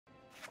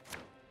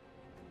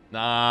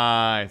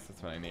Nice.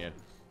 That's what I need.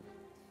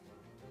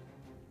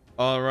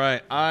 All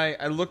right.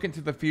 I look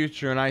into the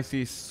future and I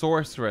see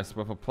Sorceress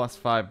with a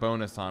 +5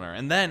 bonus on her.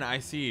 And then I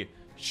see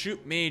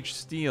Shoot Mage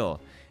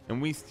steal.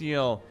 And we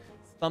steal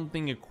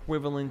something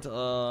equivalent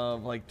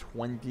of like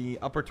 20,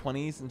 upper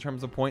 20s in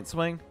terms of point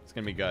swing. It's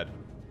going to be good.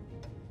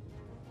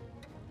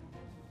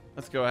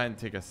 Let's go ahead and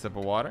take a sip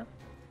of water.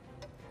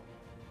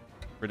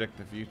 Predict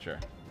the future.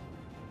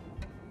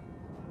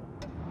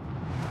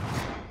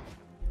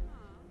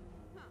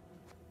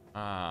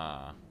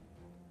 I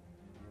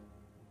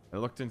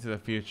looked into the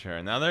future.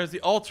 And now there's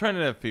the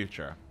alternative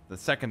future. The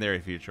secondary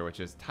future, which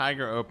is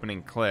Tiger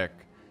opening click.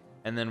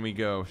 And then we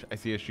go, I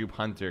see a Shupe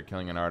Hunter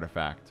killing an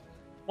artifact.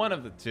 One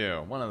of the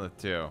two. One of the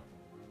two.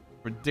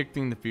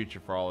 Predicting the future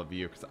for all of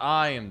you. Because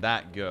I am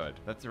that good.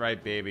 That's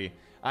right, baby.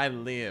 I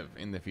live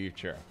in the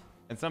future.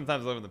 And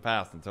sometimes live in the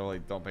past until I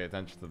don't pay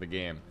attention to the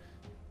game.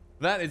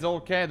 That is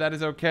okay. That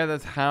is okay.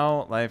 That's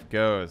how life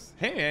goes.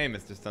 Hey, hey,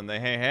 Mr. Sunday.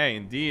 Hey, hey.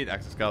 Indeed,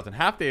 Exoskeleton.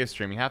 Half day of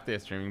streaming. Half day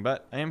of streaming.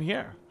 But I am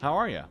here. How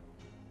are you?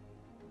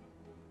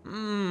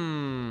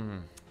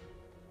 Do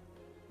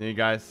you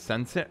guys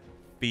sense it?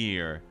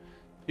 Fear.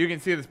 You can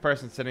see this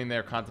person sitting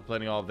there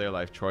contemplating all of their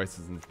life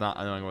choices and it's not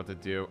knowing what to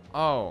do.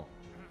 Oh.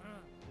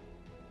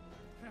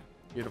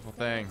 Beautiful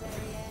thing.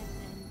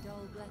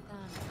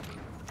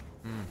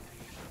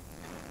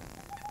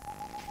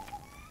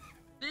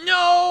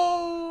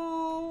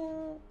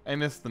 No! I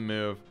missed the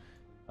move.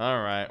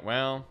 Alright,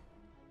 well.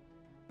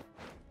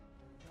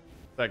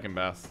 Second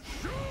best.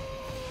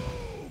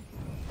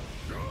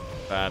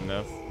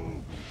 Sadness.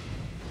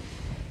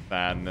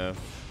 Sadness.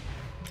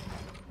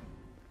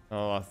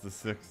 Oh, lost the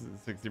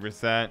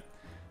 60%.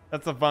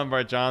 That's the fun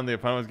part, John. The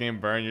opponent was getting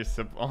burned. You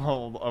sip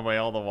away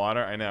all the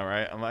water. I know,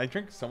 right? I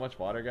drink so much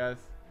water, guys.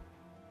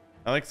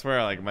 I like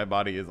swear, like my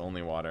body is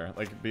only water.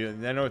 Like,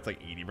 I know it's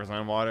like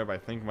 80% water, but I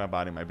think my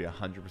body might be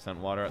 100%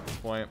 water at this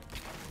point.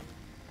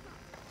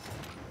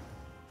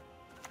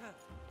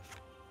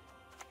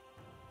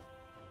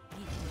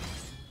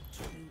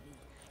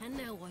 And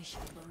now I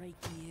shall break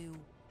you.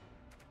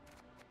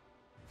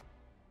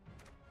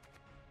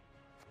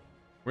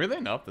 Weirdly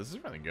enough, this is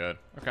really good.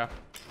 Okay.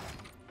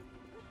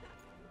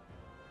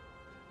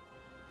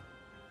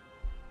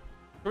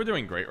 We're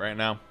doing great right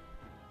now.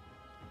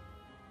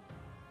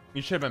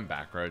 You should have been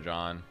back row,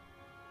 John.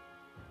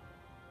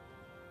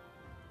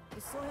 The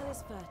soil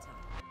is fertile.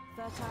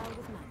 Fertile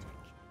with magic.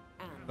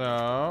 And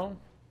So,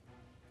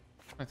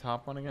 my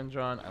top one again,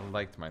 John. I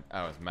liked my...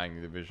 Oh, it's Magni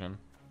Division.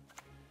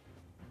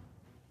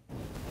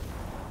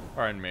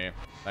 Pardon me.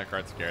 That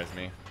card scares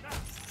me.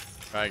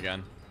 Try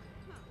again.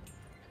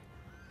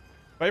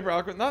 Viper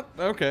Alchemist, not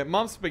okay.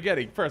 Mom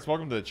Spaghetti. First,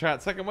 welcome to the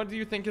chat. Second, what do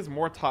you think is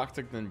more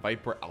toxic than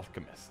Viper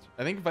Alchemist?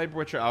 I think Viper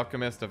Witcher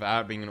Alchemist,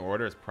 without being in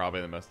order, is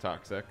probably the most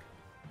toxic.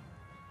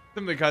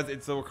 Simply because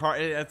it's a card.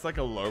 It's like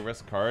a low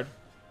risk card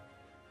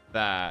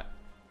that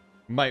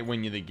might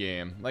win you the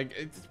game. Like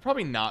it's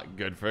probably not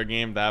good for a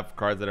game to have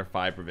cards that are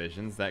 5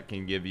 provisions that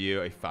can give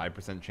you a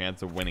 5%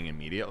 chance of winning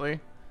immediately.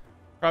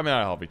 Probably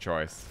not a healthy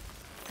choice.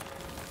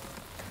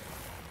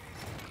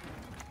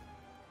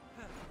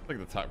 Look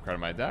at the top card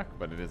of my deck,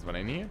 but it is what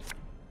I need.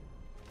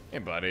 Hey,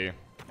 buddy.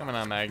 Coming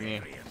on,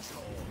 Magni.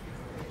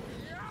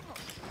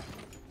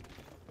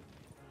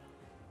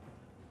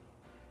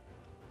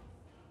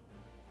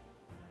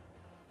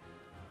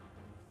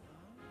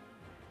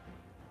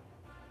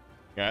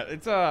 Yeah,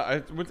 it's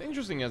what's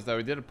interesting is that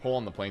we did a poll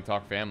on the Plain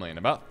Talk family, and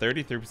about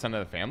 33% of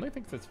the family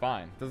thinks it's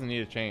fine. Doesn't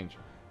need a change,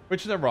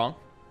 which they're wrong.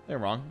 They're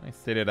wrong. I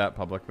stated that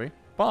publicly,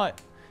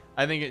 but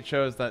I think it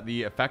shows that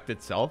the effect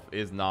itself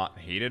is not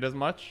hated as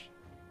much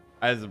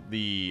as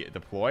the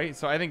deploy.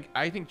 So I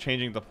think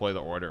changing deploy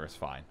the order is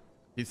fine.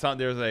 If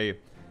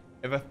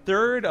a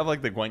third of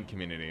like the Gwent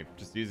community,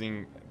 just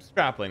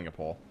extrapolating a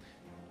poll,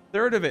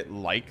 third of it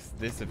likes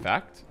this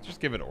effect, just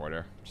give it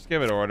order. Just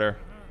give it order.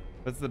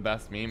 That's the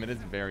best meme. It is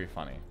very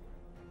funny.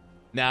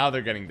 Now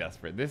they're getting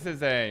desperate. This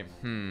is a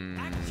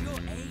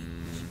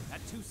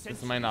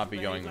this might not be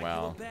going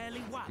well.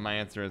 My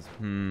answer is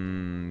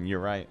you're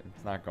right.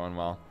 It's not going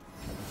well.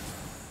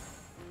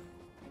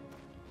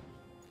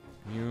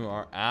 You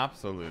are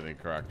absolutely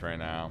correct right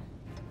now.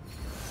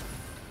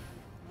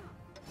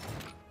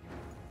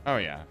 Oh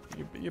yeah,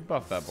 you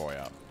buff that boy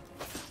up.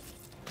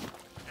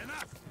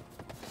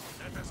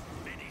 Let us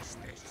finish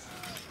this.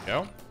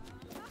 Go.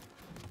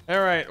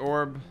 All right,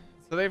 Orb.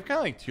 So they have kind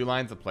of like 2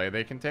 lines of play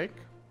they can take.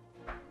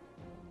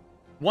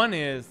 One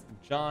is,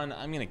 John,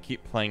 I'm gonna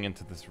keep playing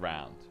into this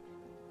round.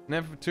 And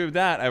then to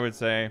that, I would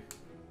say,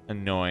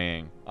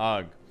 annoying.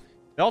 Ugh.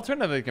 The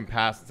alternative they can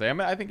pass and say,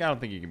 I don't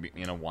think you can beat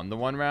me in a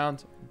 1-to-1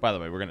 round. By the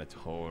way, we're gonna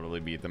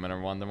totally beat them in a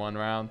 1-to-1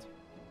 round.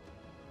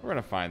 We're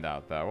gonna find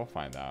out though. We'll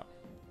find out.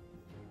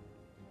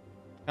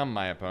 Come,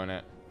 my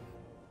opponent.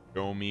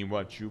 Show me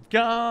what you've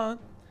got,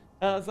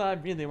 as I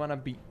really wanna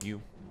beat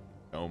you.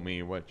 Show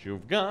me what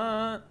you've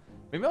got.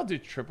 Maybe I'll do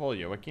triple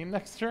Joachim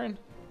next turn.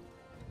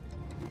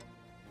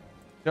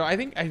 So I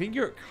think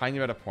you're kind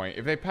of at a point.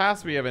 If they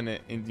pass, we have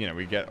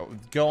we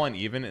go on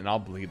even, and I'll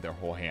bleed their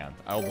whole hand.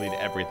 I'll bleed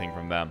everything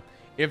from them.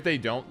 If they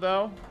don't,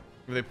 though,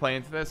 if they play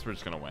into this, we're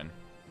just gonna win.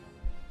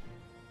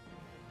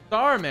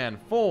 Starman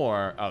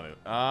 4. Oh,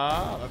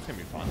 that's gonna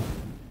be fun.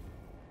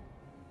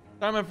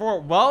 Starman 4,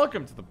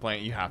 welcome to the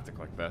plane. You have to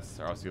click this,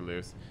 or else you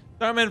lose.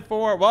 Starman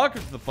 4,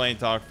 welcome to the Plane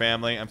Talk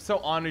family. I'm so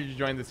honored you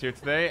joined us here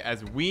today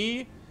as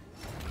we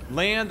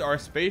land our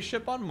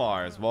spaceship on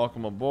Mars.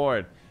 Welcome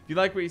aboard. If you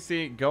like what you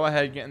see, go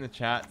ahead, get in the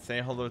chat,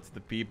 say hello to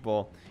the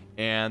people.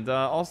 And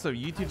also,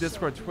 YouTube,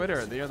 Discord,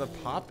 Twitter, they are the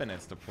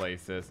poppinest of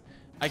places.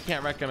 I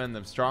can't recommend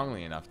them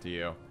strongly enough to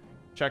you.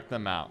 Check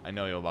them out. I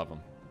know you'll love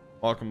them.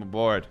 Welcome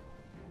aboard.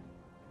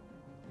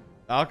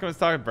 Alchemist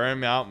talk burning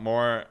me out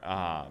more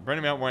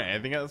than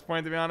anything at this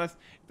point, to be honest.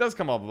 It does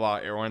come up a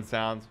lot, airborne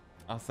sound.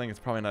 I was thinking it's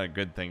probably not a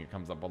good thing. It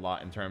comes up a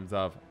lot in terms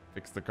of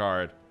fix the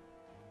card.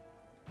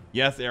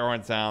 Yes,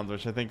 airborne sounds,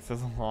 which I think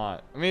says a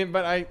lot. I mean,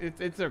 but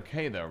it's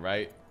okay though,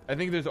 right? I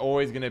think there's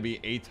always going to be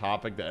a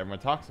topic that everyone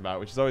talks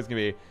about, which is always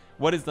going to be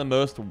what is one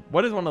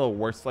of the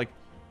worst, like,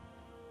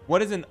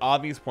 what is an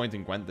obvious point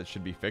in Gwent that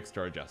should be fixed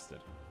or adjusted?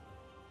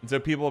 And so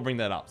people will bring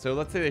that up. So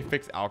let's say they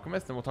fix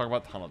Alchemist, then we'll talk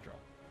about Tunnel Drill.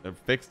 They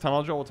fix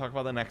Tunnel Drill, we'll talk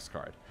about the next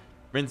card.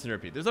 Rinse and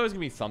repeat. There's always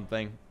going to be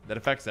something that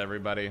affects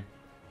everybody.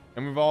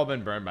 And we've all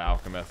been burned by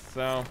Alchemist,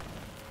 so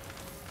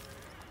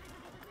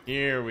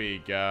here we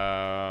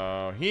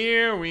go.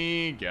 Here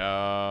we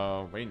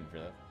go. Waiting for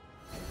this.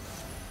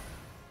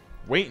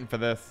 Waiting for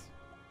this.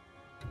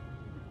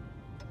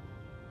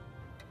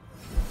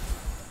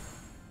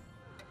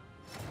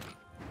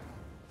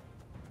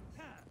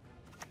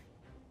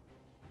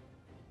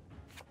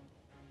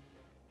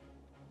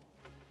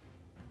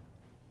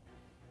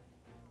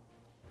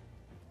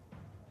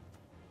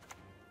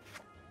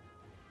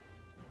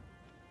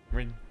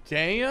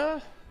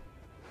 Radeyah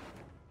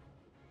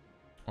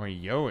or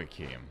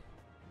Joachim?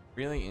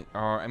 Really?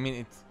 Or I mean,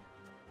 it's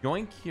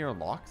Yoink here.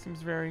 Lock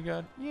seems very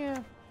good. Yeah.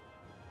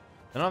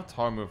 I don't have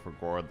Tar move for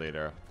Gord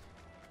later.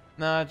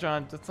 Nah,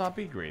 John, let's not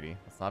be greedy.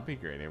 Let's not be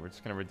greedy. We're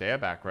just gonna Radeyah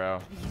back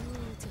row.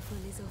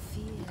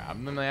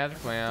 Grab the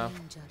magic lamp.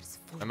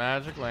 The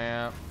magic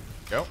lamp.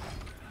 Go.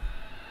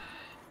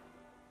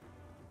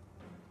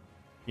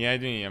 Yeah, I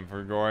do need him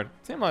for Gord.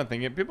 Same line of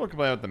thinking. People can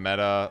play with the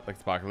meta, like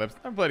Apocalypse.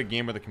 I've played a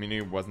game where the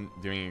community wasn't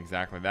doing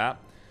exactly that.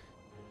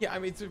 Yeah, I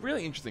mean, it's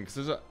really interesting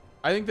because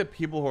I think the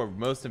people who are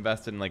most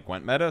invested in like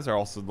Gwent metas are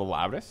also the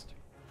loudest.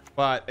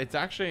 But it's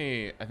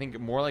actually, I think,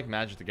 more like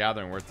Magic the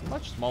Gathering, where it's a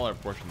much smaller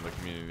portion of the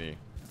community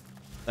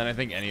than I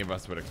think any of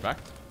us would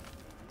expect.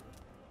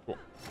 Cool.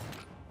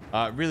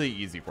 Really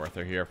easy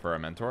Gorthur here for a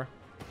mentor.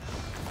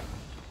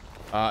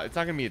 It's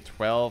not going to be a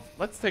 12.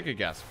 Let's take a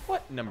guess.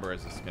 What number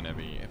is this going to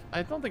be?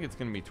 I don't think it's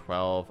going to be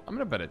 12. I'm going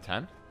to bet a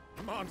 10.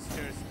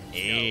 Monsters.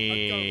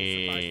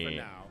 Hey. For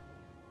now.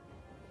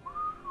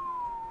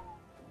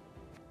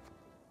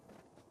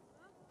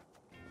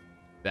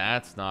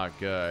 That's not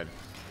good.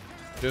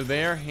 So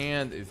their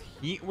hand is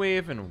Heat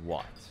Wave and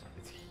what?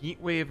 It's Heat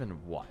Wave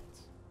and what?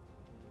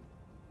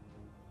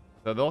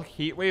 So they'll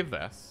Heat Wave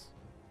this.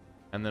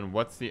 And then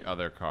what's the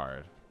other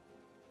card?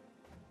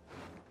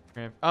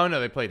 Oh no,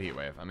 they played Heat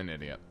Wave. I'm an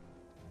idiot.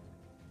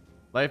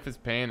 Life is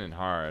pain and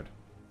hard.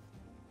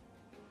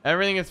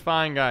 Everything is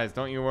fine, guys.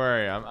 Don't you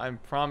worry. I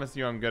promise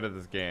you I'm good at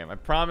this game. I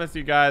promise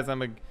you guys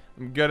I'm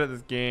good at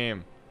this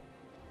game.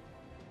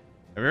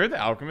 Have you heard the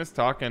Alchemist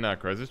talk in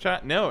Crozer's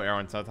chat? No,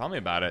 Aaron, so tell me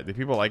about it. Do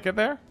people like it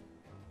there?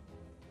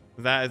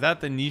 Is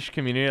that the niche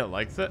community that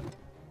likes it?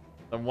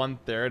 The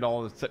 1/3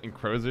 all sit in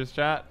Crozer's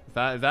chat?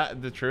 Is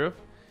that the truth?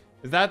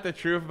 Is that the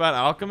truth about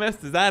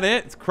Alchemist? Is that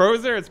it? It's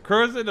Crozer? It's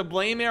Crozer to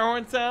blame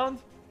Airhorn sound?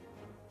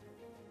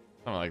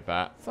 Something like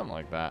that. Something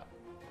like that.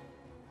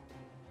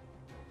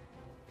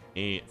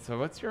 8. So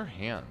what's your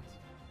hand?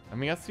 I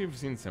mean, I guess you've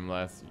seen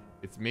Simless.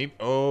 It's maybe...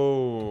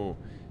 Oh.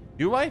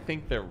 Do I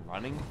think they're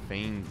running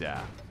Feign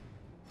Death?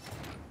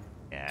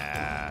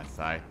 Yes,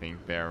 I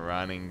think they're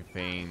running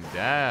Feign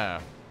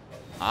Death.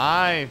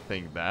 I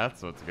think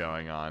that's what's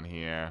going on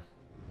here.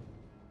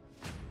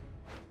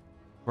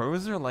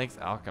 Crozer likes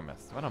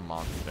Alchemist. What a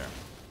monster.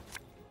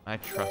 I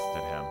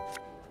trusted him.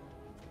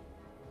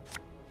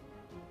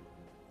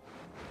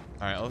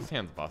 Alright, well, this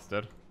hand's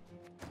busted.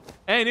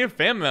 Hey, new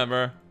fan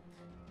member.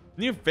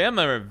 New fan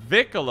member,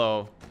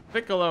 Vicolo.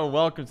 Vicolo,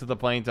 welcome to the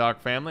Plane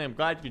Talk family. I'm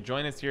glad you could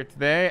join us here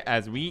today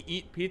as we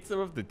eat pizza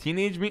with the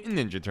Teenage Mutant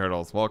Ninja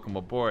Turtles. Welcome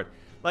aboard.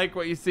 Like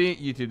what you see,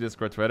 YouTube,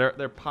 Discord, Twitter.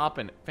 They're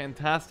popping.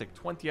 Fantastic.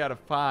 20 out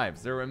of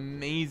 5s. They're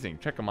amazing.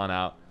 Check them on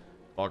out.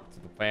 Welcome to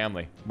the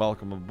family.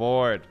 Welcome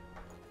aboard.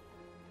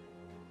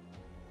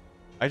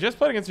 I just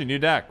played against your new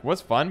deck. It was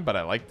fun, but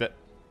I liked it.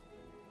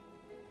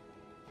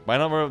 I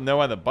don't know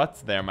why the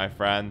butt's there, my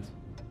friend.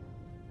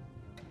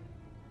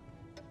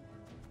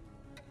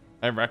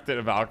 I wrecked it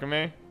with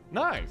Alchemy.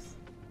 Nice.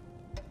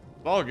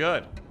 It's all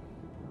good.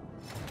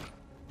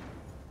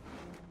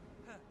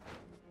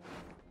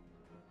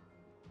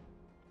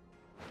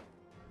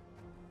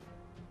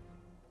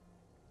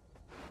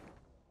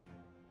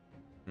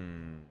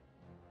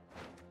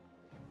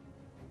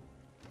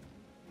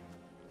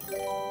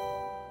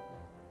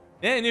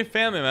 Yeah, new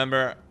family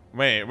member.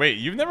 Wait,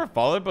 you've never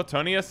followed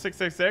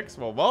Botonia666?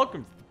 Well,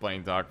 welcome to the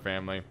Plain Talk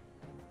family.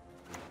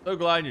 So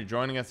glad you're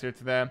joining us here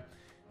today.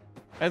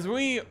 As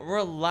we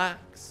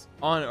relax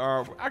on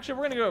our, actually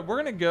we're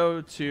gonna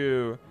go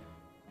to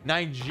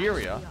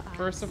Nigeria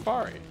for a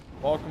safari.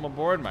 Welcome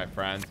aboard, my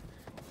friend.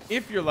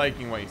 If you're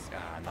liking what you see,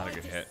 not a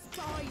good hit.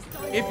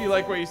 If you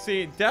like what you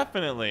see,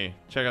 definitely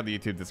check out the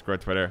YouTube,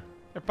 Discord, Twitter.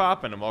 They're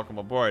popping, and welcome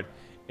aboard.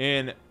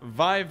 In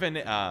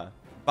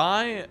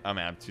oh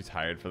man, I'm too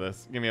tired for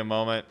this. Give me a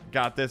moment.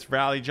 Got this.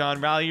 Rally, John.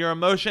 Rally your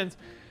emotions.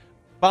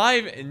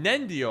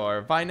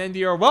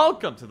 Nendior,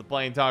 welcome to the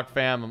Plain Talk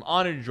fam. I'm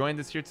honored to join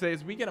us here today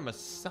as we get a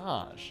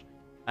massage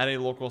at a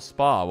local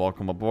spa.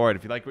 Welcome aboard.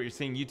 If you like what you're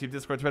seeing, YouTube,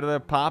 Discord, Twitter, they're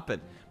popping.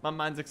 My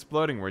mind's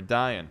exploding. We're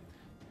dying.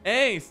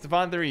 Hey,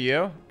 Stefan, there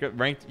you. Good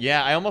ranked.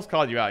 Yeah, I almost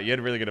called you out. You had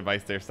really good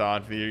advice there,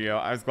 Stefan, for you.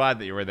 I was glad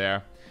that you were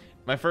there.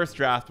 My first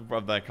draft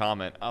of that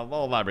comment. I'll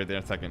elaborate there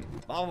in a second.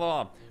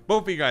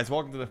 Both of you guys,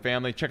 welcome to the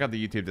family. Check out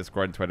the YouTube,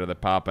 Discord, and Twitter. They're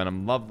popping.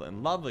 I'm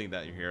lovely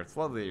that you're here. It's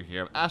lovely that you're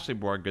here. Ashley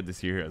Borg, good to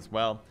see you here as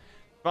well.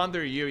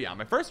 Founder you, yeah,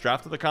 my first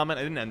draft of the comment,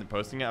 I didn't end up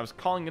posting it. I was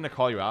gonna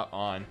call you out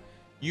on,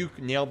 you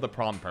nailed the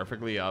problem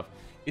perfectly of,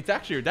 it's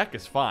actually, your deck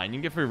is fine. You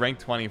can get free rank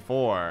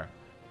 24.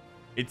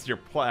 It's your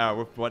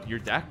with what your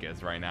deck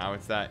is right now.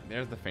 It's that,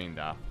 there's the Feign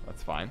Death.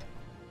 That's fine.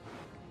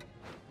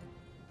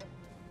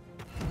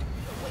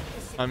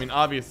 I mean,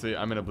 obviously,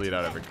 I'm gonna bleed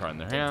out every card in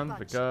their hand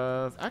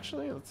because,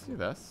 actually, let's do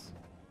this.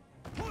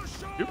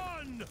 No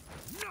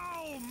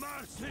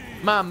mercy.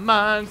 My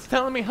mind's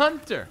telling me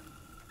Hunter.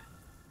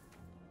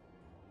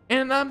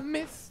 And I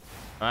missed.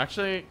 Oh,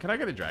 actually, can I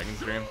get a Dragon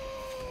Stream?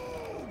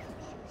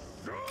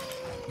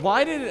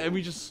 Why did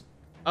we just...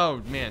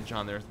 Oh, man,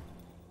 John, there's...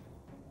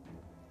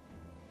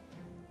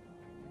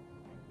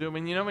 Dude,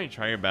 when you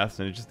try your best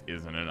and it just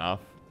isn't enough.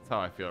 That's how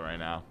I feel right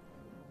now.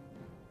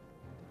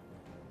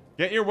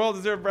 Get your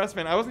well-deserved rest,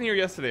 man. I wasn't here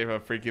yesterday for a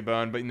Freaky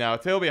Bone, but no,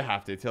 today will be a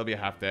half day. Today will be a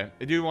half day.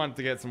 I do want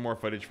to get some more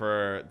footage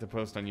to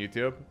post on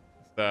YouTube.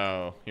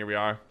 So, here we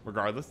are,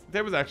 regardless.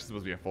 Today was actually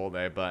supposed to be a full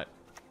day, but...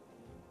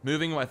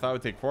 Moving what I thought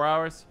would take 4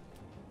 hours.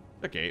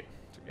 Took 8.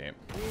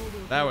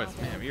 That was,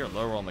 man, you're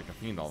low rolling like a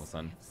fiend all of a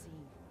sudden.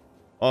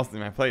 Also,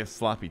 my play is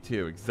sloppy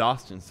too.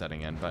 Exhaustion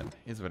setting in, but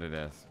here's what it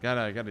is.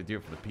 Gotta do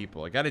it for the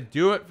people. I gotta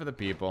do it for the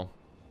people.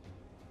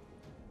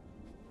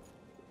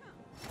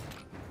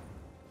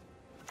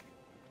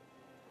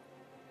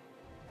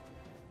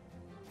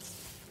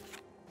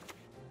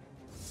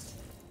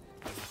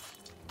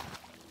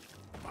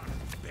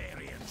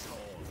 Barbarians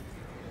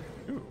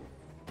all. Ooh.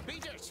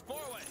 Beaters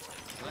forward.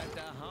 Let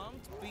the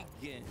hunt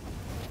begin.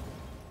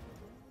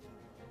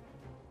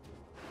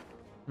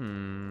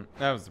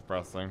 That was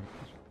depressing.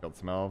 Killed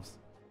some elves.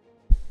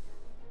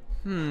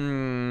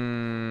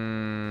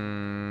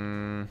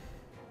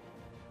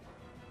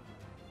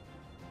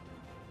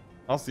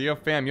 Also, yo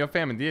fam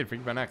indeed.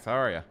 Freaky Bone X, how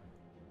are ya?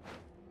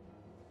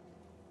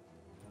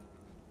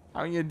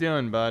 How you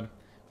doing, bud?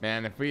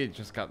 Man, if we had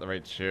just got the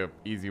right Shupe,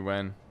 easy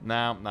win.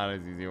 No, not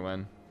as easy a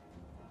win.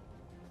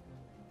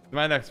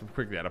 My next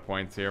quickly out of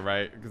points here,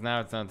 right? Because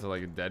now it's down to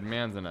like a Dead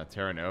Man's and a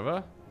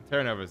Terranova.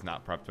 Terranova is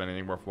not prepped for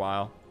anything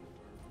worthwhile.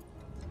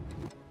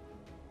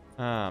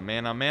 Oh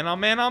man, oh man, oh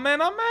man, oh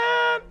man, oh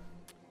man!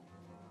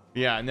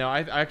 Yeah, no, I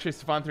actually,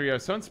 Stefan 3, I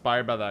was so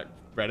inspired by that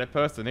Reddit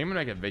post. I think I'm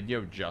gonna make a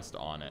video just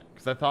on it.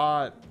 Because I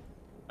thought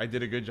I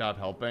did a good job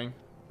helping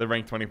the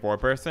rank 24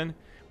 person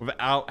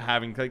without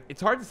having, like,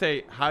 it's hard to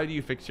say, how do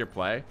you fix your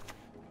play?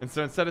 And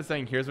so instead of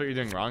saying, here's what you're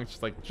doing wrong, it's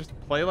just like, just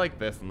play like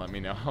this and let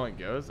me know how it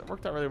goes. It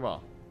worked out really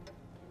well.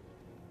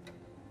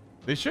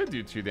 They should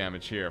do 2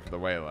 damage here for the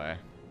waylay.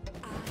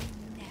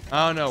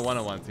 Oh no,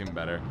 101's even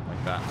better.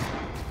 Like that.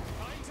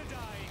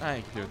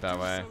 I can do it that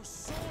way.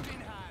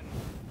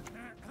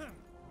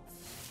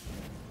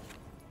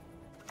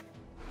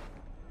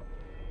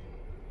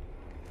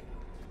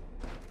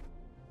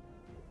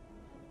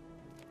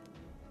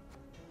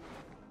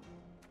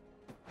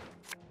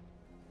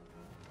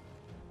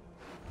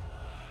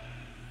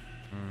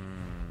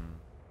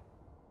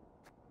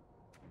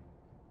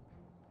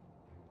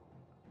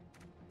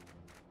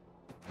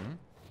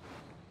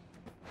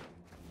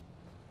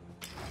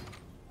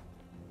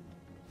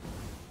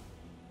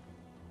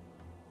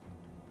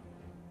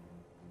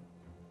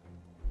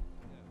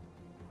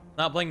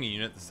 Not playing a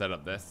unit to set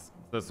up this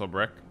little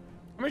brick.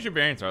 How many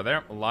variants are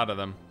there? A lot of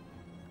them.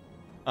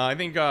 I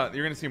think you're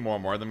going to see more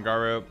and more of them,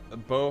 Garu.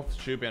 Both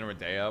Shupe and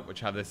Radeyah, which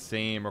have the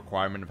same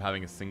requirement of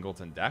having a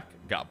singleton deck,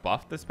 got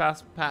buffed this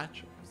past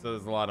patch. So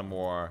there's a lot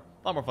more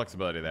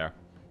flexibility there.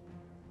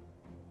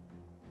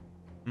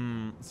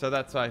 So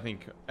that's why I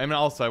think. I mean,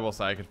 also I will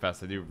say, I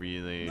confess, I do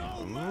really.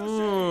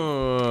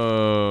 Ooh,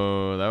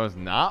 that was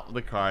not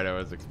the card I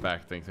was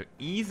expecting. So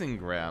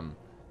Isengrim.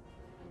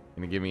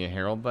 Gonna give me a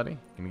Herald, buddy?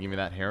 Gonna give me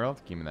that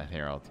Herald? Give me that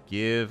Herald.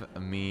 Give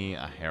me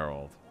a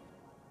Herald.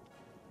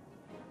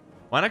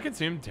 Why not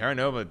consume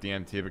Terranova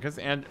DMT? Because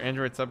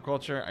Android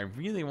subculture, I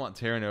really want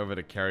Terranova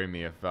to carry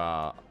me if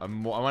I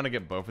want to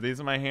get both of these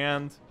in my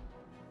hand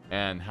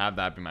and have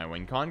that be my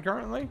win con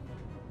currently,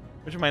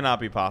 which might not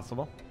be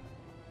possible.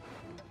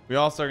 We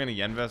also are going to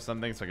Yenvest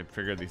something so I can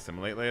trigger the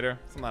assimilate later.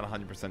 So I'm not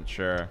 100%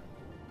 sure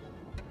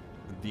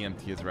the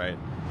DMT is right.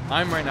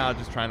 I'm right now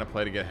just trying to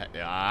play to get...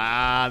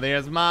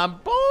 there's my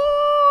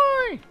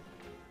boy!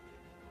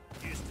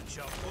 Used to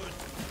chop wood,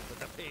 but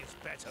the pay's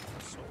better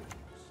for souls.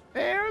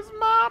 There's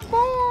my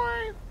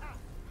boy!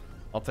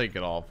 I'll take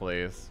it all,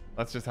 please.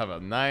 Let's just have a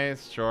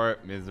nice,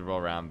 short,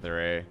 miserable round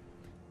 3.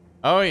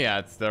 Oh yeah,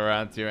 it's still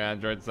round 2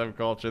 Android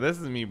subculture. This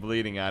is me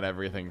bleeding out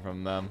everything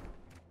from them.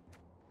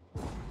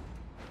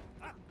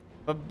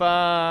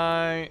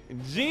 Bye-bye.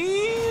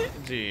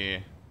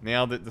 GG.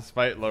 Nailed it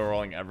despite low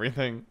rolling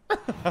everything.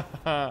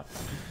 Hey,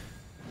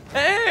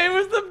 it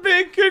was the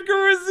big kicker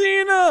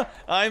Rosina.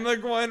 I'm a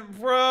Gwent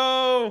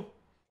pro.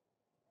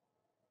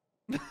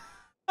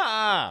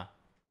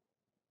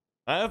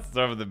 That's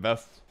sort of the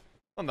best,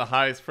 one of the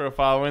highest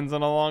profile wins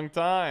in a long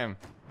time.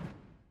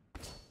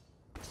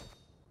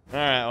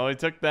 Alright, well, we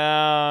took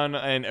down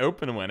an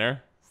open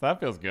winner, so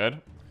that feels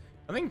good.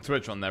 I think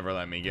Twitch will never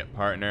let me get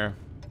partner.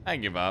 I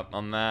give up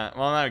on that.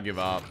 Well, not give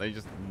up. They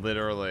just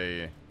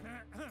literally...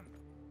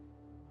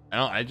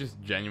 I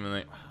just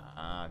genuinely...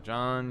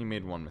 John, you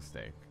made one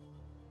mistake.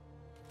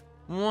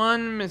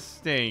 One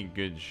mistake,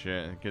 good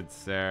shit, good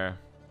sir.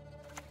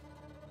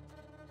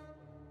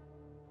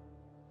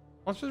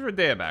 Let's just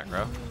Radeyah back,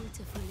 bro.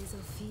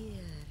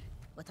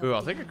 Ooh,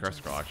 I'll take a curse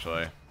scroll,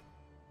 actually.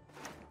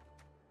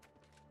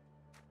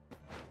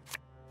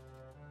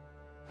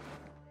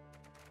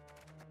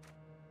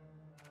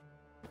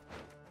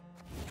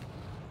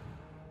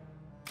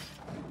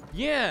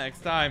 Yeah,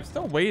 I'm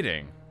still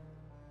waiting.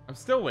 I'm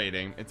still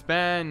waiting. It's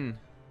been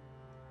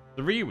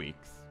 3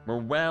 weeks. We're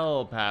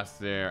well past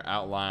their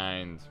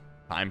outlined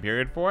time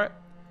period for it.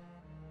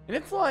 And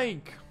it's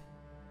like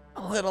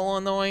a little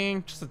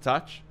annoying, just a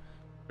touch.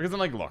 Because I'm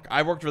like, look,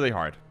 I worked really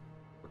hard.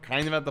 We're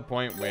kind of at the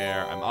point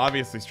where I'm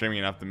obviously streaming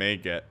enough to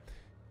make it.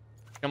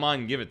 Come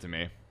on, give it to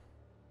me.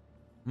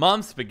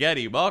 Mom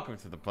Spaghetti, welcome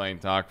to the Plain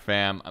Talk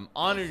fam. I'm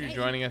honored you're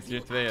joining us here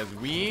today as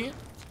we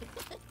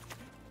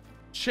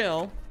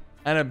chill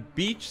at a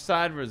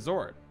beachside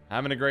resort,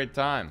 having a great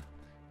time.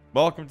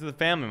 Welcome to the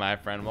family, my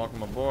friend.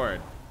 Welcome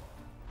aboard.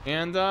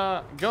 And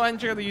go ahead and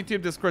check out the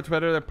YouTube, Discord,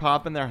 Twitter. They're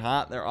popping, they're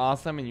hot, they're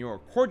awesome, and you are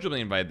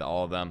cordially invited to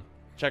all of them.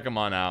 Check them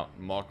on out.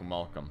 And welcome,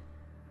 welcome.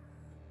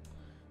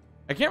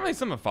 I can't really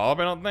summon a follow-up,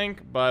 I don't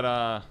think, but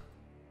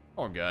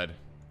all good.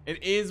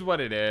 It is what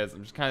it is.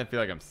 I'm just kind of feel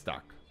like I'm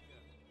stuck.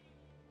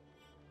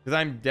 Because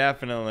I'm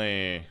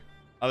definitely...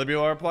 Other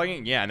people are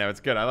plugging? Yeah, no, it's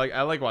good.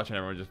 I like watching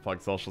everyone just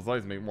plug socials. It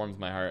always warms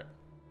my heart.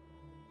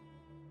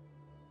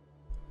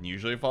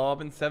 Usually follow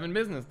up in 7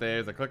 business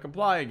days. I click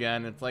apply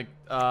again. It's like,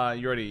 you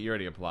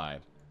already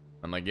applied.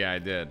 I'm like, yeah, I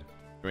did.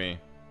 Can we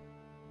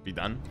be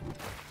done?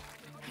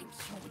 I'm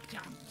so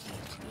done,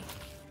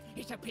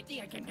 it's a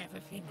pity I can never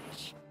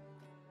finish.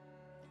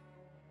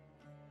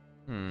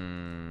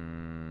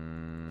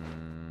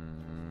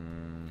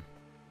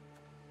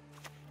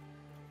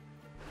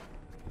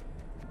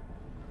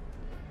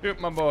 Shoot,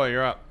 my boy,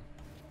 you're up.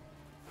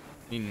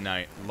 Need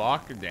night.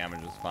 Lock or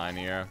damage is fine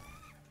here.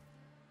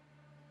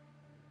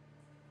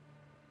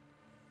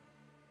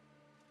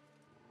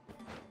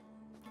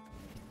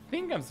 I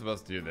think I'm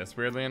supposed to do this,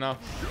 weirdly enough.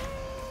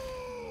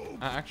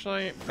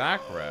 Actually, back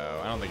row.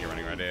 I don't think you're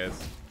running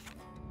Radeyahs.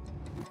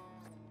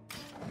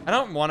 I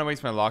don't want to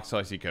waste my locks till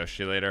I see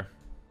Koshi later.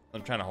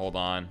 I'm trying to hold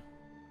on.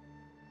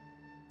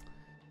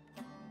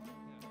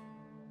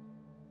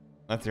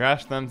 Let's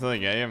rush them till they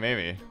get you,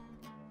 maybe.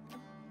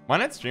 Why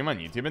not stream on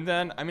YouTube and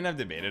then? I mean, I've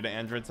debated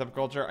Android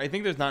subculture. I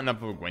think there's not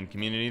enough of a Gwent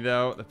community,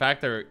 though. The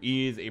fact there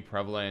is a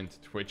prevalent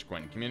Twitch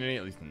Gwent community,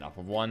 at least enough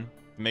of one,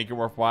 to make it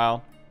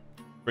worthwhile,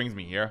 brings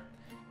me here.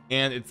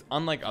 And it's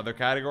unlike other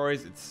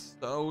categories. It's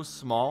so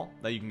small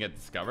that you can get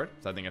discovered.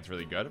 So I think that's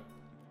really good.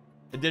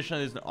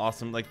 Additionally, there's an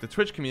awesome, like the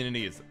Twitch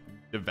community is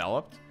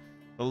developed.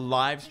 The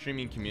live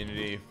streaming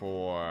community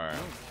for...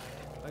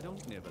 I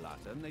don't nibble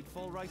at them, they'd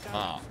fall right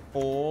out.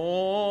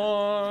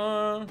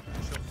 For...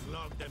 Shall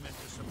flog them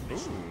into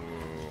submission.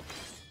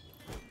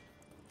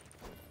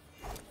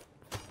 Ooh.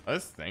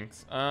 This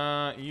stinks.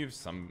 You've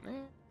some...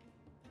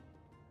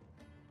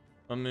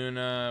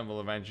 Amuna will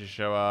eventually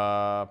show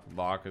up.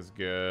 Lock is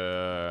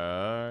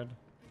good.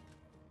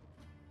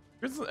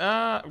 Grizzly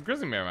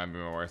Bear might be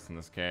worse in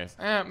this case.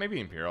 Maybe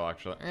Imperial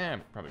actually.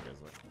 Probably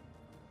Grizzly.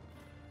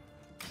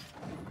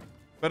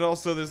 But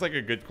also, there's like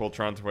a good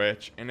culture on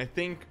Twitch, and I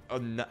think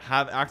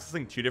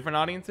accessing 2 different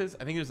audiences.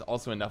 I think there's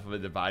also enough of a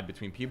divide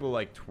between people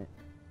like.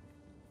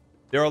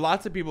 There are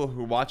lots of people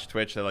who watch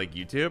Twitch that like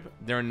YouTube.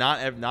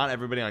 Not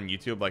everybody on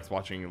YouTube likes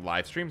watching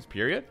live streams.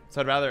 Period.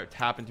 So I'd rather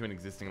tap into an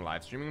existing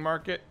live streaming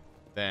market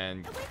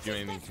than do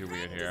anything too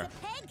weird here.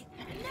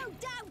 No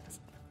doubt.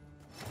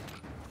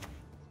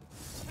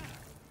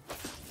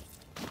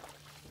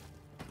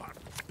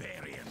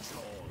 Barbarians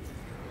all.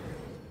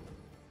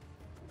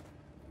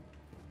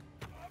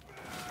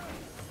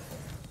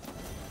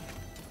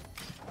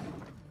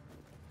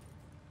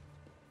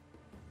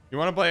 You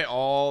want to play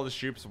all the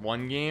Shupes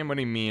one game? What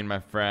do you mean, my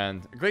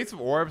friend? Glaze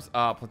of Orbs,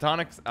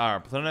 Platonus.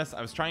 I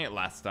was trying it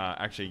last,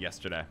 actually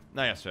yesterday.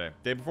 Not yesterday.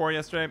 Day before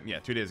yesterday? Yeah,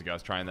 2 days ago. I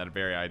was trying that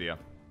very idea.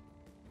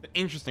 The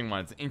interesting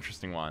one. It's an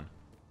interesting one.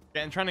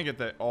 Yeah, and trying to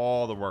get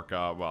all the work,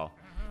 well.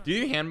 Do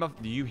you hand buff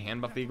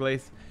the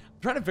Glaze? I'm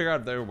trying to figure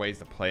out if there are ways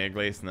to play a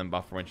Glaze and then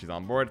buff her when she's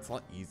on board. It's a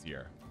lot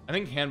easier. I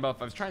think hand buff,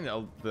 I was trying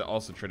the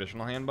also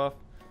traditional hand buff.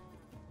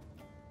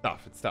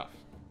 It's tough.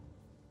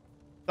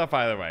 Tough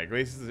either way.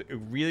 Glaze is a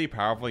really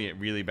powerful yet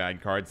really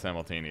bad card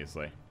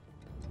simultaneously.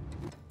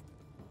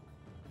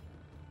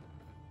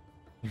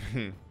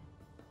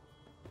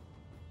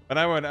 But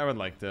I would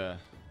like to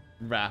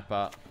wrap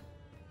up.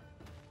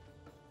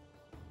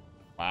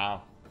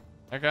 Wow.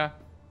 Okay.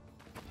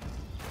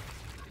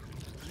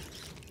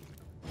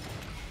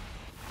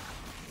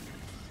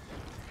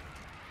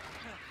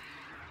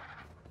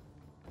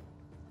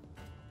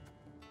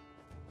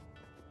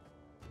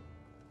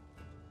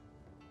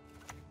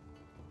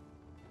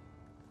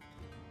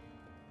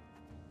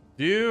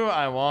 Do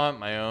I want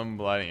my own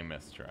bloody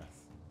mistress?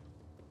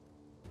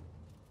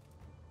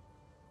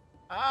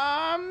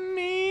 I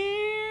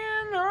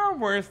mean, there are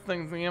worse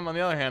things in the game. On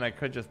the other hand, I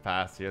could just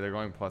pass here. They're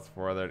going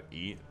 +4. They'd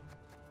eat.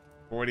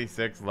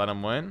 46, let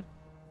them win.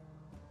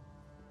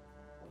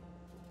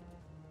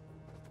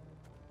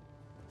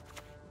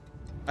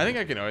 I think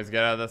I can always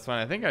get out of this one.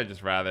 I think I'd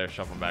just rather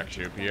shuffle back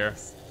Shupe here.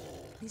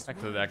 Back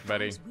to the deck,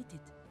 buddy.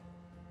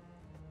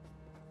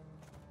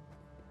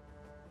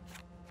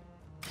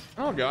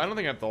 Oh god, I don't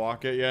think I have to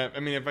lock it yet. I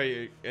mean, if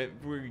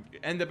we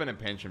end up in a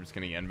pinch, I'm just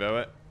gonna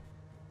Yenvo it.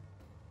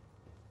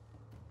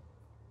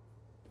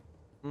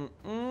 Look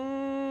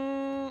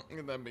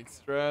at that big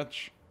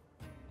stretch.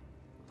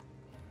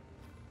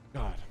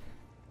 God.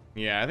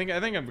 Yeah, I think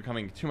I'm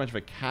becoming too much of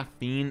a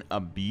caffeine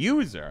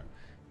abuser.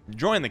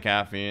 Join the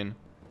caffeine.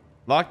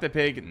 Lock the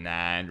pig. Nah,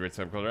 Android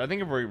subculture. I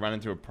think if we run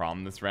into a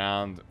problem this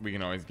round, we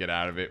can always get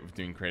out of it with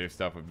doing creative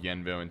stuff with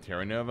Yenvo and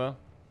Terranova.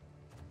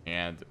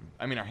 And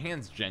I mean, our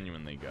hand's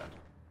genuinely good.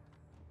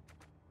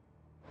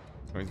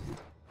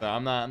 So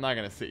I'm not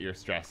gonna sit here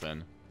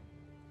stressing.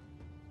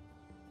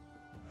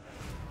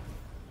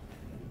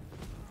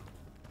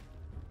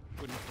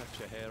 Couldn't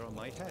touch a hair on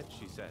my head,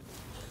 she said.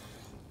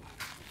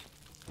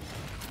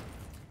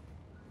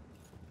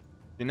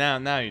 See,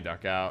 now you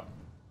duck out.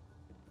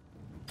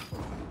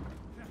 And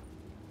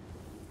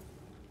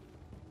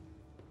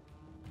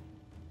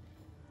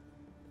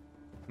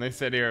they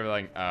sit here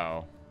like,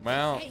 oh,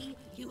 well. Hey,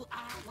 you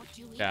are what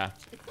you eat. Yeah.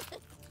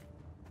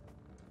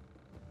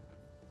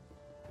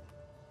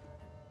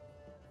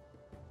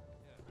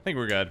 I think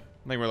we're good. I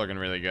think we're looking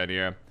really good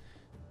here.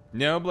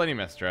 No bloody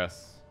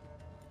mistress.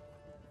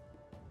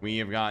 We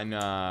have gotten,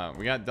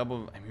 we got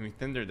double, I mean, we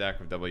thinned their deck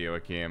with double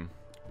Joachim.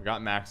 We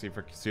got Maxi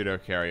for pseudo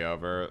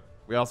carryover.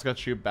 We also got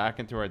Shupe back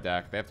into our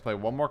deck. They have to play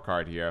one more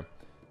card here.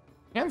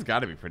 Hand's got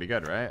to be pretty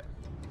good, right?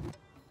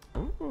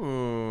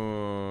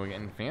 Ooh,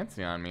 getting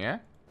fancy on me, eh?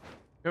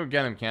 Go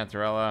get him,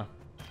 Cantarella.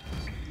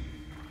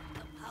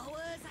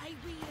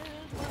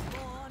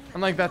 I'm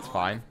like, that's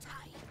fine.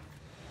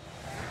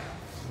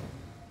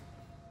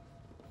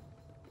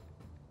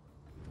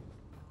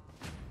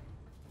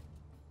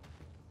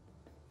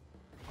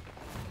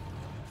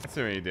 Let's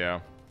see what you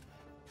do.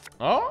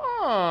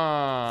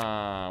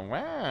 Oh,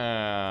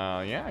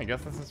 wow. Yeah, I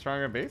guess that's a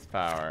stronger base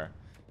power.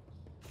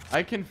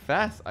 I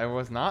confess, I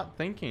was not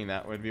thinking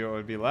that would be what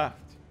would be left.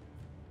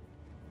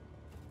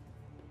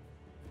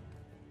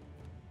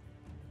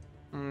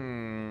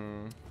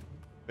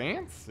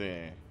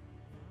 Fancy.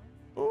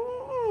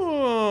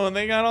 Ooh,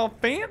 they got all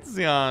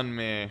fancy on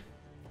me.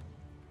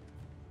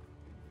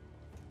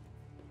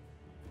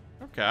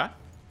 Okay.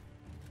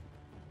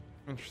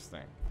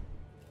 Interesting.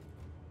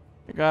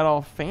 They got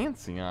all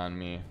fancy on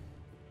me.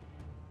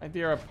 My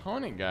dear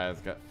opponent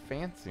guys got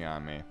fancy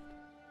on me.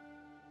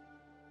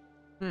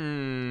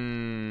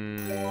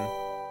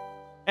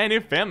 Hey,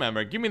 new fan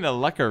member, give me the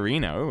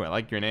Luckarino. Ooh, I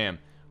like your name.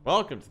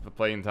 Welcome to the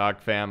Play and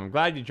Talk fam. I'm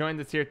glad you joined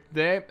us here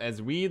today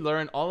as we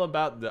learn all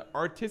about the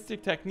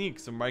artistic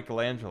techniques of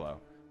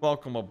Michelangelo.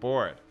 Welcome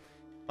aboard.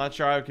 Not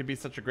sure how I could be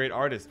such a great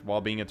artist while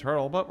being a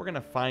turtle, but we're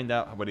gonna find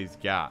out what he's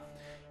got.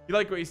 If you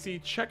like what you see,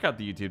 check out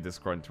the YouTube,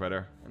 Discord, and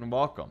Twitter, and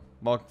welcome.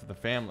 Welcome to the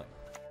family.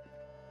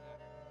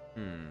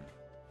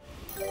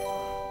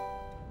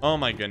 Oh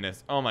my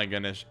goodness. Oh my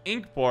goodness.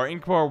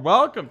 Inkpor,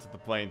 welcome to the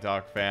Play and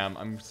Talk fam.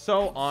 I'm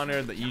so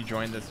honored that you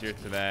joined us here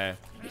today.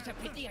 It's a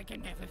pity I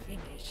can never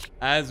finish.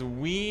 As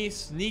we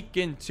sneak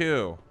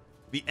into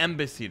the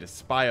embassy to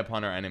spy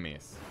upon our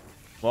enemies.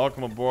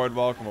 Welcome aboard,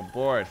 welcome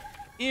aboard.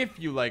 If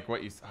you like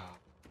what you saw. Oh.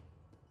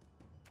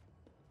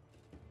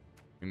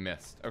 We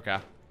missed. Okay.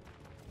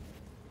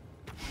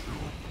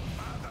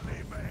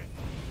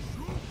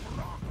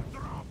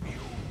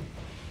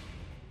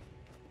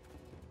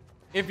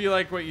 If you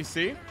like what you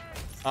see,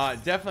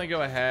 definitely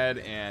go ahead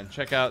and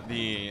check out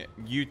the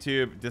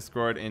YouTube,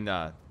 Discord, and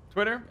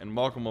Twitter, and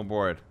welcome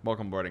aboard.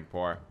 Welcome boarding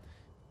Inkpor.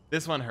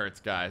 This one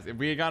hurts, guys. If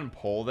we had gotten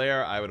pole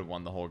there, I would have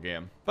won the whole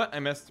game. But I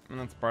missed, and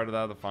that's part of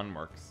how the fun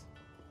works.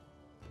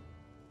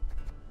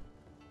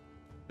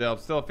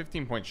 Still a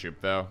 15-point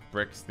Shupe though.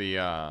 Bricks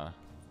the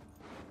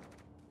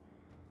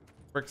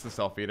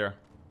self-eater.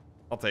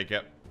 I'll take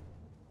it.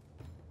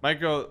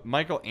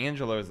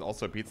 Michelangelo is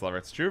also a pizza lover.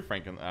 It's true,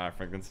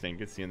 Frankenstein.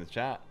 Good to see you in the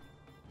chat.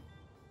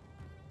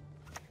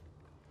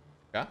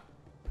 Yeah?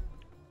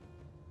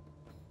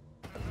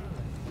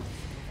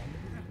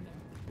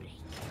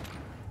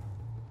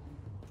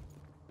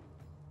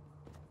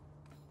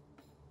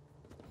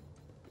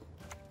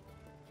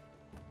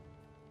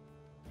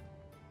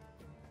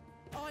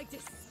 I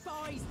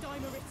despise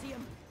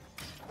Dimeritium.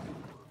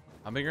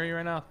 How big are you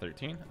right now?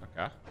 13?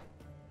 Okay.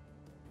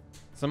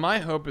 So my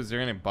hope is they're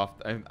gonna buff.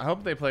 I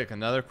hope they play like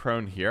another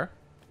crone here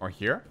or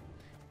here,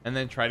 and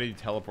then try to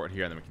teleport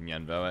here, and then we can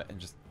Yenvo it and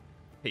just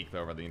take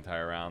over the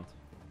entire round.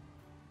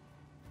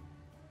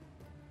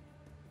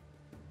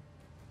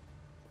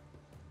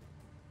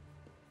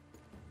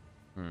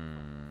 I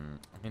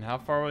mean, how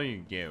far will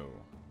you go?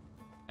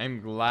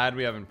 I'm glad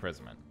we have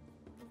imprisonment.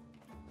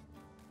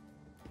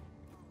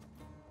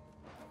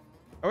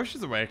 I wish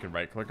there's a way I could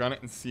right click on it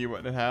and see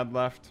what it had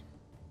left.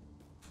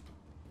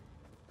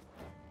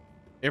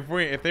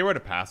 If they were to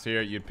pass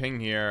here, you'd ping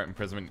here,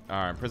 imprisonment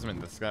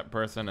this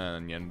person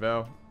and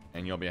Yenvo,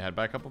 and you'll be ahead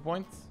by a couple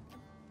points.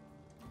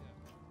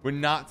 Would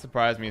not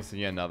surprise me to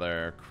see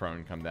another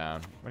crone come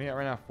down. What are you at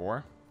right now?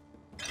 4?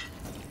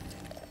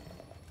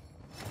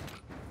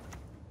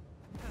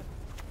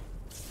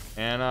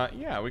 And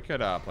yeah, we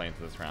could play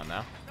into this round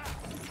now.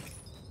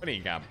 What do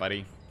you got,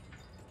 buddy?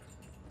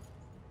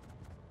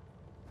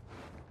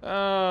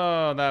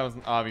 Oh, that was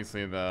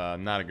obviously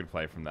not a good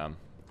play from them.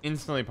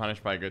 Instantly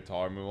punished by a good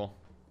tall removal.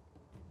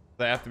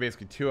 They have to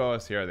basically 2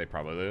 OS here, they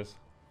probably lose.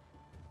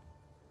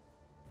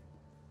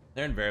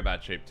 They're in very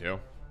bad shape too.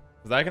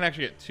 Because I can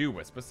actually get 2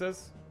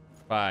 Wispuses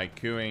by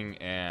cooing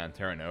and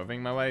Terranoving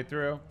my way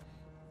through.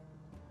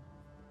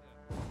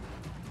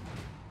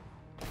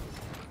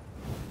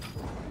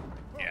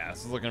 Yeah,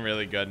 this is looking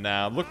really good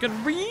now.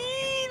 Looking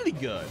really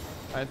good.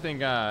 I think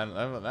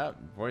that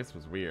voice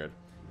was weird.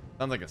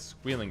 Sounds like a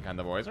squealing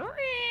kind of voice.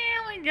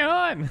 Really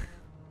good.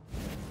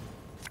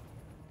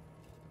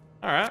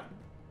 Alright.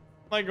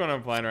 Like what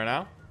I'm playing right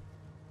now.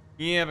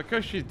 Yeah,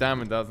 because she's down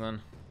a dozen.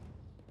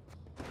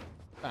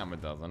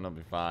 It'll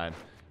be fine.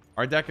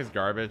 Our deck is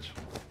garbage.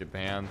 Get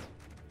banned.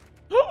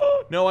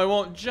 No, I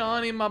won't.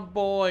 Johnny, my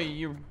boy.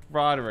 You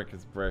Roderick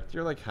is bricked.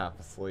 You're like half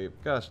asleep.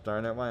 Gosh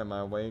darn it. Why am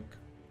I awake?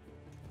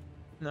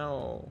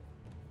 No.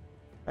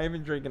 I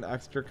even drank an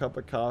extra cup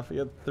of coffee. I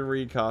had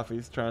 3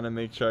 coffees trying to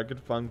make sure I could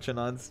function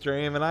on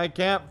stream, and I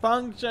can't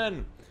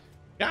function.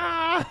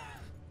 Ah!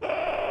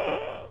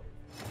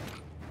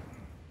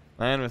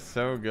 Land was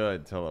so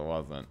good till it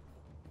wasn't.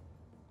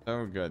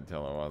 So good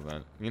till it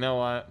wasn't. You know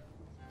what?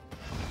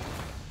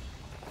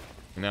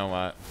 You know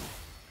what?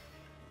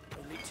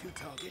 Only 2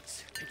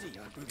 targets. Pity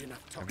aren't good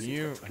enough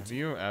Have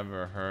you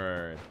ever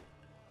heard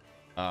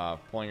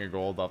pulling a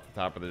gold off the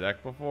top of the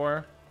deck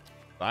before?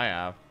 I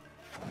have.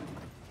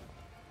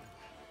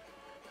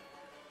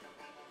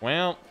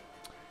 Well.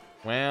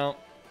 Hope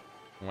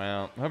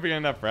you're getting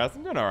enough rest.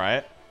 I'm doing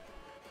alright.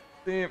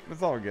 See,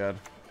 it's all good.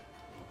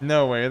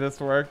 No way this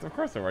worked. Of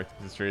course it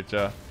worked to street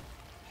ya.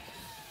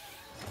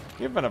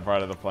 You've been a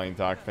part of the Playing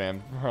Talk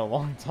fam for a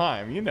long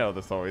time. You know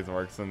this always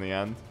works in the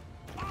end.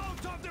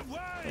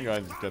 Let me go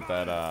ahead and just get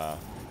that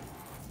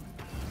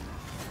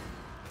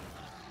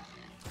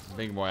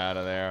big boy out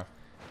of there.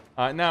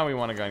 Now we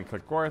want to go and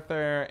click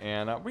Gorthur,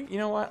 and you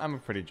know what? I'm a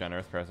pretty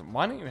generous person.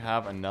 Why don't you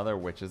have another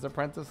Witch's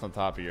Apprentice on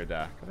top of your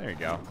deck? There you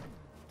go.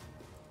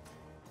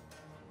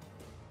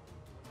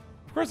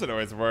 Of course it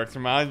always works.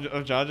 Remind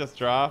of John just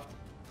dropped.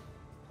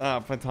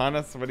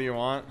 Platanus, what do you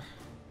want?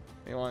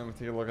 You want to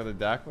take a look at the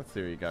deck? Let's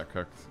see what you got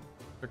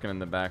cooking in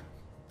the back.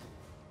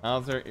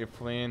 Alzer,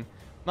 Ifleen.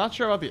 Not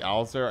sure about the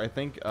Alzer. I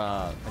think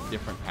a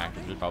different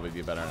package would probably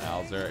be better than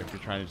Alzer if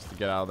you're trying just to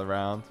get out of the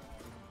round.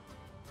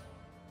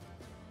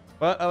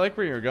 But I like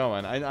where you're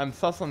going. I'm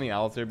sus on the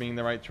Alzer being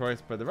the right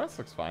choice, but the rest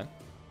looks fine.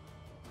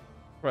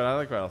 But I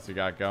like what else you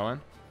got going.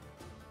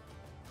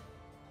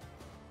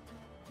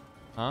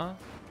 Huh?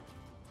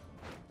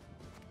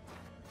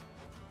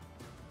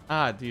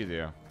 Ah, do you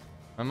do?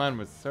 My mind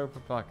was so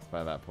perplexed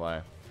by that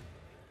play.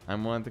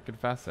 I'm willing to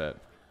confess it.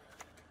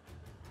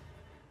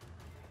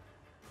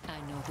 I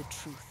know the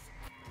truth.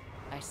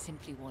 I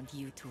simply want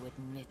you to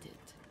admit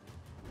it.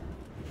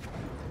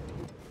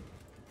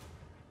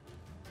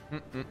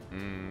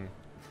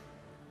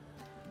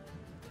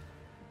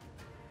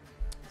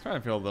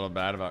 Starting to feel a little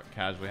bad about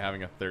casually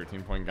having a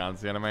 13-point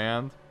Ganzi in my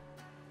hand.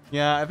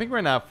 Yeah, I think we're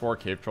gonna have 4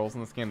 Cave Trolls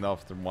in this game. They'll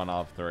have to 1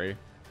 off 3.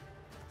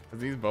 Because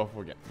these both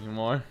will get me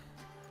more.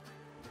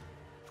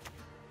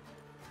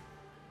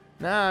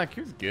 Nah,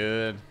 Q's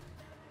good.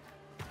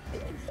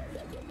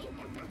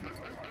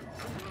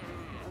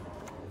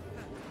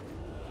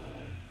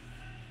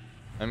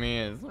 I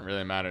mean, it doesn't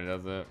really matter,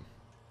 does it?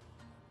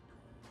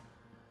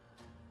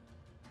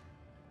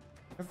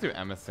 Let's do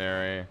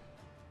Emissary.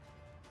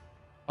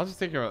 I'll just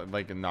take her,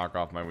 like, and knock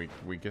off my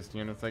weakest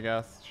units, I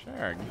guess.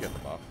 Sure, you get the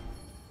buff.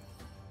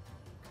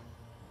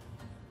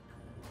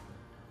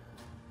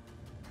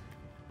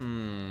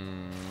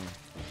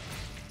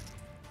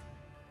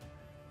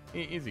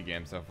 Easy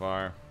game so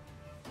far.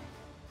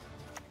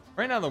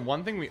 Right now, the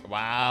one thing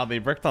wow, they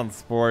bricked on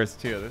spores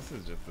too. This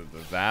is just a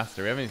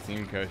disaster. We haven't even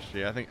seen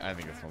Koshi. I think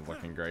this one's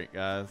looking great,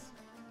 guys.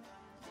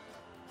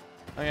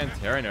 Again,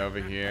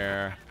 Terranova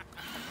here.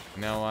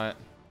 You know what?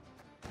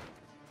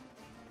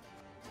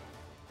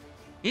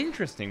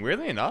 Interesting.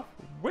 Weirdly enough,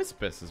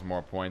 Wispus is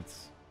more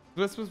points.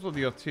 Wispus will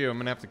deal 2. I'm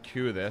gonna have to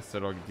queue this, so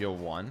it'll deal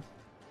 1.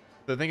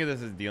 So think of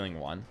this as dealing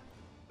 1.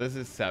 This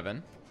is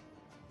 7.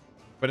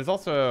 But it's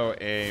also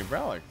a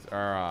relic.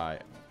 Or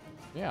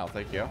yeah, I'll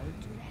take you.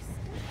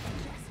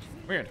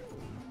 Weird.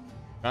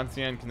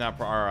 Ancien cannot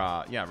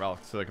yeah,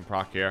 relics, so they can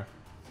proc here.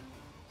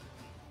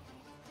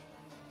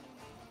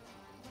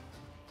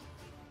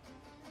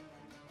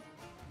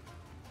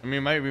 I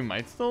mean, we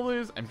might still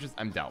lose.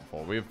 I'm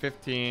doubtful. We have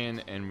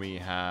 15, and we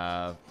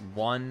have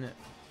 1,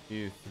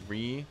 2,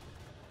 3,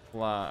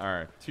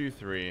 or 2,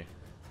 3,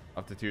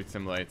 up to 2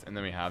 simulates, and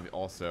then we have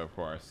also, of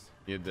course,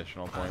 the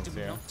additional points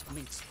here.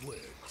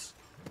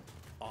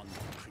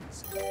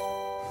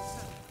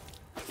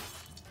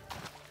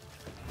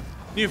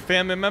 New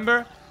family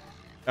member,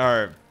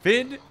 or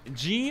Vid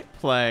G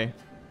Play.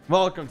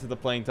 Welcome to the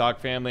Playing Talk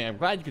family. I'm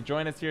glad you could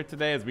join us here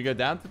today as we go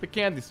down to the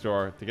candy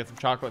store to get some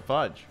chocolate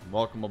fudge.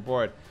 Welcome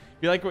aboard.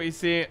 If you like what you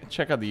see,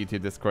 check out the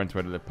YouTube, Discord, and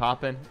Twitter. They're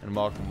popping, and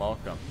welcome.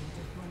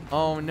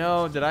 Oh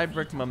no, did I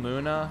brick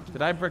Mamuna?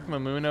 Did I brick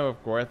Mamuna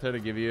with Gorthur to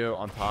give you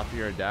on top of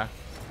your deck?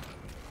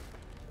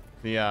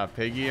 The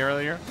piggy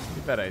earlier?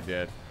 You bet I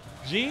did.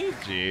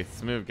 GG.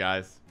 Smooth,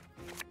 guys.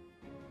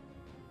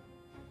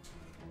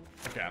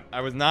 Okay,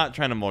 I was not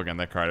trying to mulligan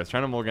that card. I was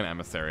trying to mulligan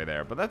Emissary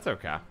there, but that's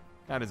okay.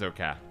 That is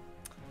okay.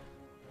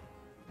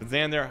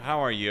 Xander, how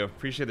are you?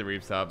 Appreciate the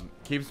resub.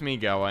 Keeps me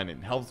going.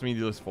 It helps me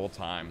do this full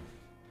time.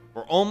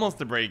 We're almost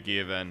to break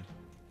even.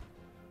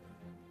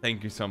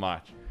 Thank you so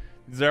much.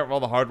 Deserve all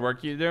the hard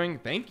work you're doing.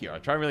 Thank you. I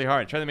try really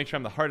hard. I try to make sure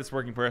I'm the hardest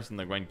working person in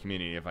the Gwent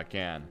community if I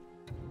can.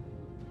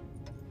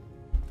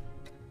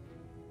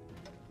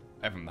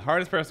 If I'm the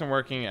hardest person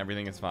working,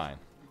 everything is fine.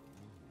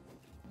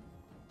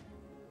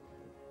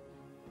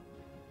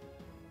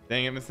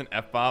 Dang it, missed an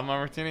F-bomb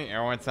opportunity.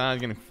 Everyone sounds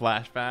getting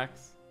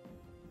flashbacks.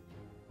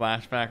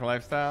 Flashback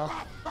lifestyle.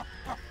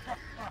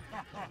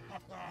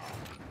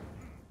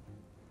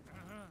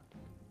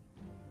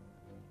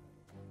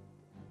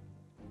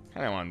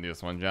 I don't want to do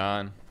this one,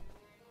 John.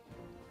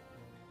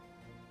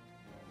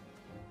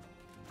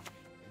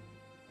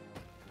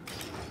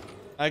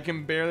 I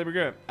can barely be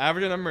good.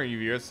 Average number of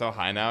viewers so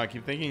high now. I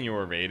keep thinking you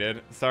were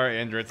rated. Sorry,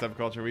 Android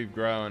subculture. We've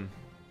grown.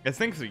 It's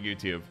thanks to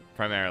YouTube,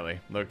 primarily.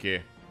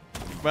 Low-key.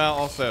 Well,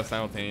 also,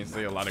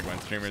 simultaneously, a lot of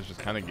Gwent streamers just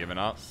kind of giving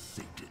up.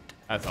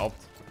 That's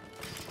helped.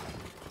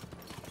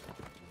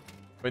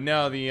 But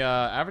no, the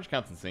average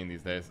count's insane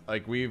these days.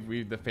 Like,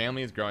 the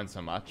family is growing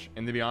so much.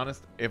 And to be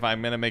honest, if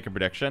I'm going to make a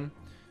prediction,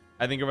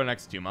 I think over the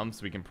next 2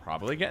 months, we can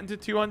probably get into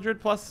 200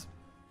 plus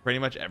pretty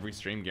much every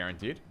stream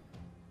guaranteed.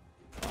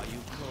 Are you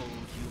cold,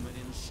 human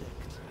insect?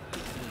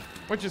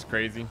 Which is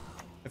crazy.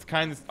 It's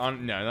kind of,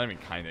 no, not even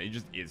kind of. It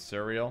just is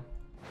surreal.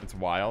 It's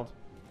wild.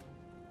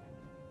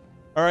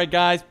 All right,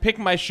 guys, pick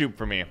my Shupe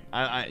for me.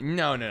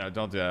 No,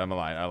 don't do that. I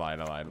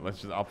lied.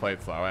 I'll play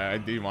it slow. I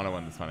do want to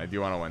win this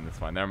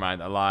one. Never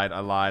mind. I lied.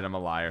 I'm a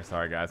liar.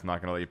 Sorry, guys. I'm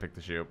not going to let you pick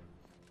the Shupe.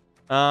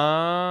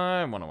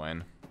 I want to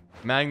win.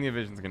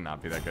 Magnivision's going to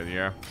not be that good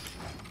here.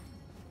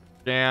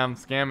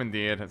 Scam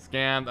indeed.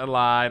 Scammed. I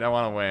lied. I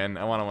want to win.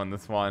 I want to win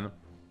this one.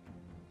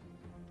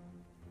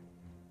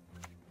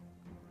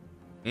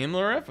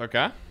 Imlerif,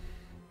 okay.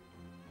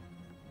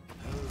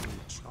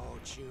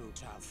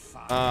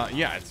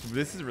 Yeah,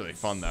 this is really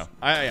fun though.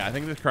 I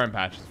think this current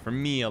patch is for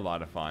me a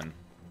lot of fun.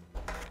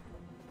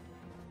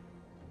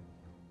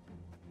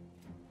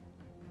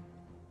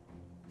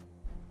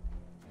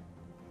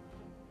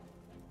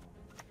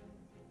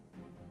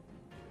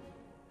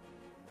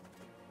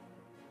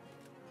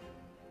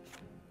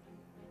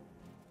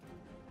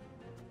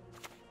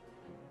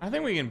 I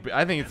think we can.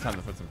 I think it's time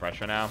to put some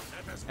pressure now.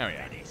 Oh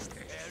yeah.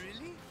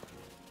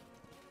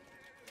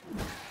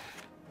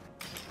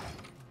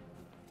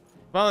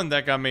 Well,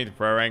 deck got made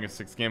pro rank of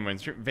 6 game win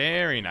streak.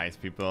 Very nice,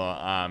 people.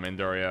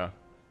 Endorio.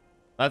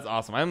 That's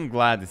awesome. I'm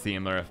glad to see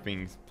Imlerif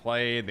being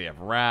played. They have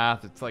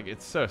Wrath. It's like,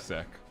 it's so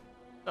sick.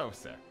 So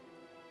sick.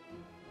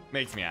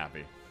 Makes me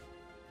happy.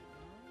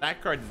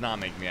 That card does not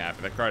make me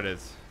happy. That card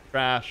is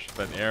trash,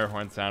 but Air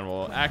Horn Sound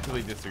will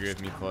actively disagree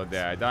with me till the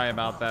day I die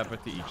about that,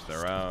 but to each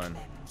their own.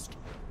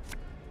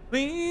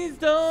 Please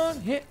don't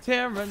hit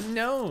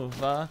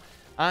Terranova.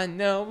 I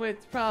know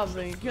it's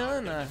probably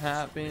gonna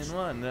happen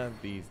one of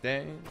these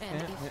days.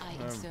 And if I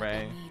insert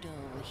a needle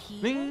here,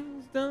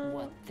 Please don't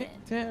what hit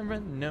then?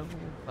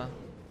 Terranova.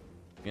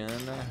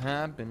 Gonna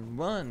happen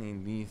one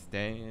of these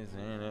days,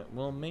 and it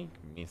will make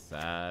me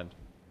sad.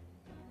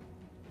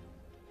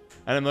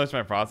 I didn't notice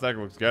my prospect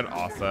looks good.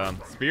 Awesome.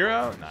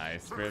 Spiro,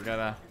 nice. Spiro's got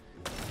a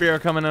Spiro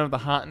coming in with the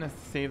hotness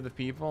to save the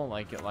people.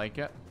 Like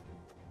it.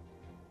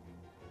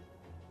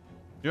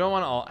 Do I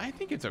want to all? I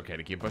think it's okay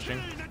to keep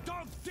pushing.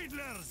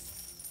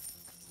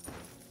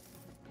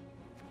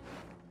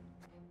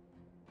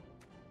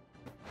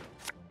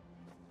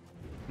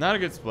 Not a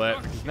good split,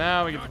 because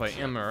now we get to play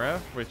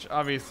Imarif, which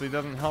obviously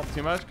doesn't help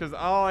too much, because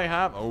all I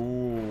have...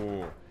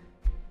 Oh.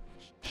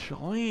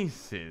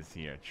 Choices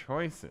here.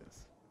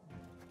 Choices.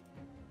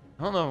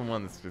 I don't know if I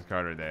won this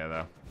card Radeyah,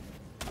 though.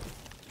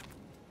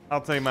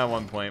 I'll take my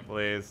 1 point,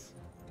 please.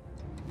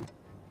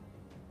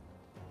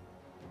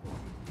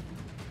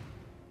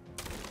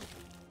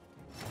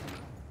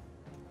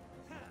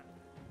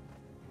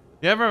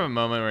 You ever have a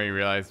moment where you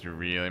realize you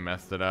really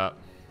messed it up?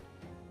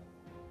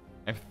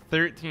 I have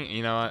 13.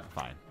 You know what?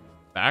 Fine.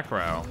 Back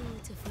row.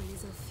 Beautiful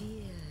is a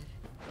fear,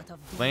 but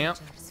of Lamp.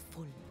 dangers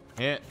full.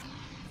 Hit.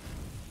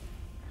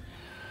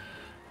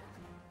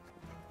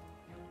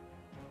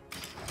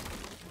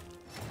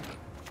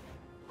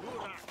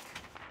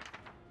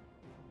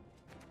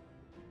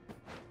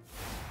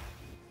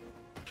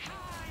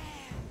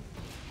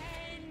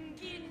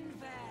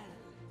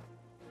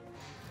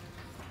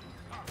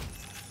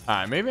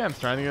 Alright, maybe I'm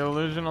trying to get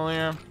delusional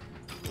here.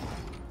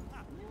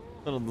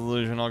 A little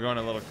delusional, going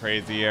a little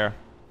crazy here.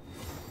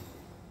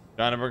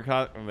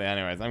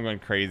 Anyways, I'm going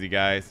crazy,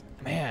 guys.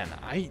 Man,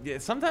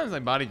 sometimes my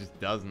body just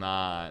does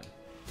not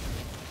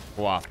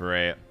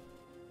cooperate.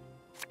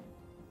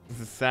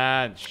 This is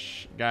sad.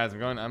 Shh. Guys,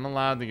 I'm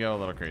allowed to go a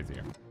little crazy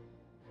here.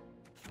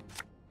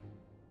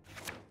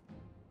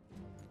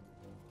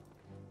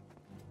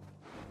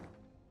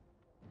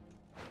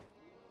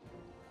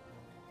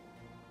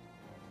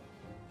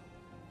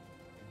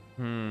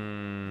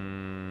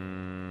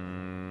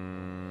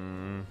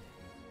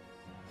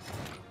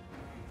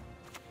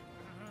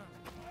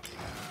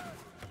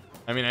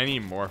 I mean, I need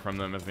more from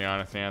them is the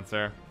honest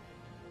answer.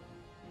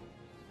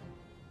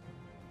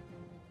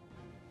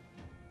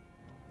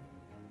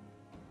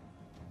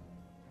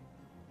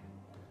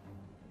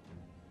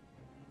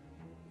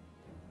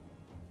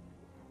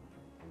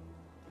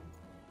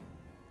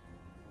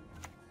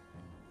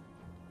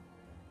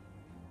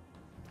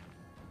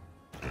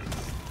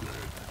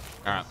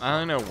 Alright, I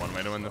only know one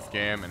way to win this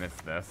game, and it's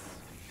this.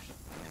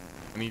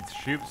 I need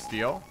Shupe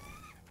Steel.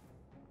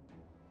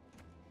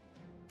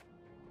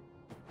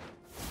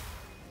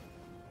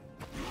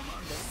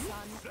 The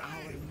sun,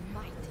 our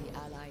mighty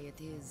ally it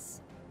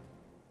is.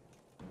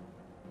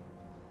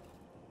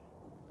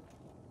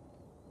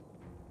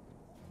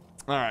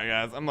 Alright,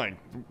 guys, I'm like...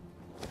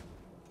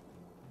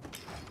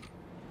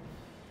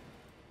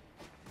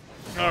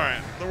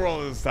 Alright, the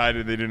world has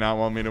decided they do not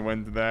want me to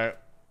win today.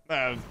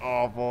 That was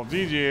awful.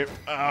 GG.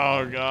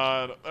 Oh,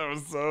 God. That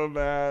was so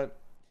bad.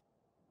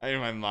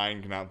 My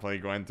mind cannot play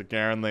Gwent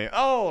currently.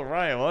 Oh,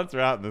 right. Well, let's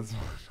wrap this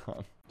one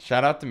up.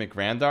 Shout out to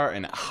McRandar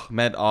and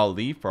Ahmed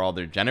Ali for all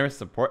their generous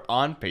support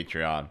on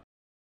Patreon.